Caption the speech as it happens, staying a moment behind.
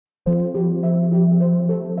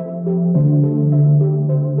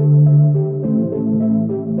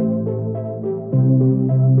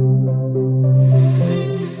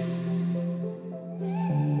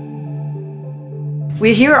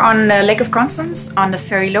We're here on the Lake of Constance on the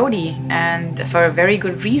ferry Lodi, and for a very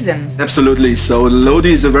good reason. Absolutely. So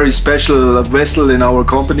Lodi is a very special vessel in our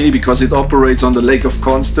company because it operates on the Lake of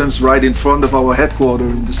Constance right in front of our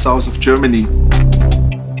headquarters in the south of Germany.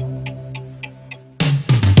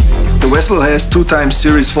 The vessel has 2x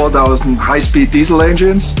Series 4000 high-speed diesel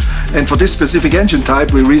engines, and for this specific engine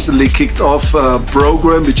type we recently kicked off a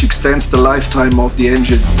program which extends the lifetime of the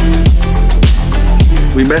engine.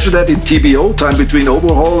 We measure that in TBO, time between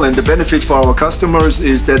overhaul, and the benefit for our customers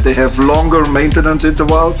is that they have longer maintenance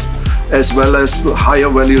intervals as well as higher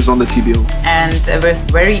values on the TBO. And with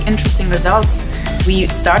very interesting results. We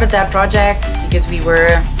started that project because we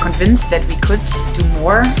were convinced that we could do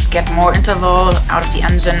more, get more interval out of the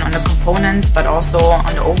engine on the components, but also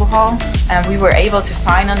on the overhaul. And we were able to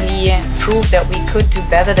finally prove that we could do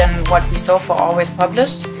better than what we so far always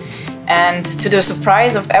published. And to the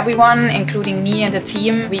surprise of everyone, including me and the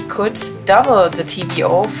team, we could double the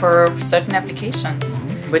TBO for certain applications,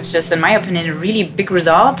 which is, in my opinion, a really big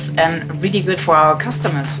result and really good for our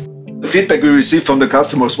customers. The feedback we received from the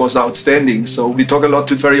customers was outstanding. So we talk a lot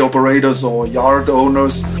to ferry operators or yard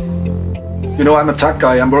owners. You know, I'm a tug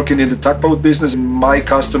guy, I'm working in the tugboat business. My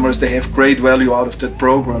customers, they have great value out of that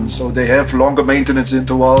program. So they have longer maintenance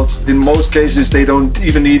intervals. In most cases, they don't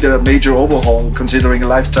even need a major overhaul, considering a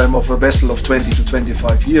lifetime of a vessel of 20 to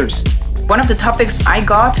 25 years. One of the topics I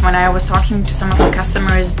got when I was talking to some of the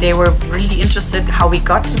customers, they were really interested how we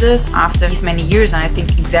got to this after these many years, and I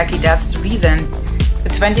think exactly that's the reason. The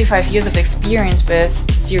 25 years of experience with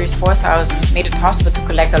Series 4000 made it possible to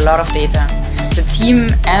collect a lot of data. The team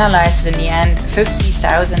analyzed in the end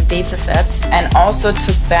 50,000 data sets and also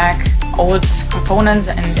took back old components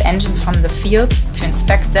and engines from the field to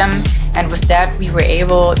inspect them, and with that we were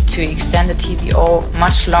able to extend the TBO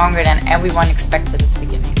much longer than everyone expected at the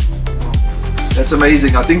beginning. That's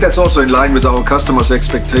amazing. I think that's also in line with our customers'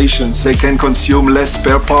 expectations. They can consume less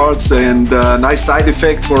spare parts, and a nice side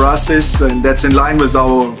effect for us is, and that's in line with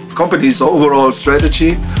our company's overall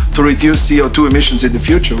strategy to reduce CO2 emissions in the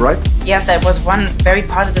future, right? Yes, that was one very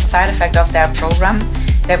positive side effect of that program,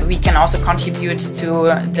 that we can also contribute to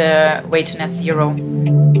the way to net zero.